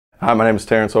Hi, my name is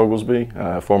Terrance Oglesby,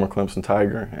 former Clemson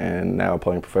Tiger, and now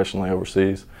playing professionally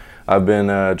overseas. I've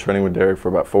been training with Derek for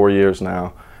about 4 years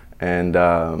now, and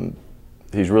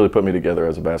he's really put me together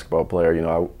as a basketball player. You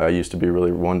know, I used to be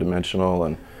really one-dimensional,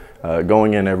 and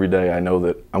going in every day, I know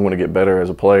that I'm going to get better as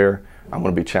a player. I'm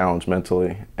going to be challenged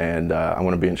mentally, and I'm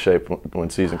going to be in shape when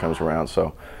season comes around.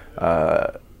 So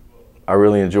I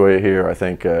really enjoy it here. I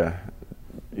think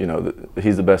you know,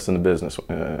 he's the best in the business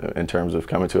in terms of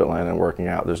coming to Atlanta and working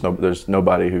out. There's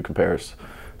nobody who compares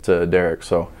to Derek.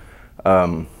 So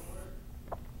 3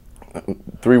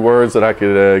 words that I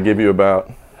could give you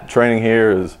about training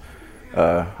here is,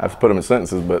 I have to put them in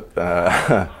sentences, but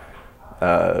the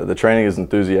training is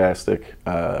enthusiastic,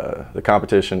 the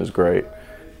competition is great,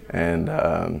 and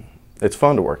it's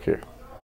fun to work here.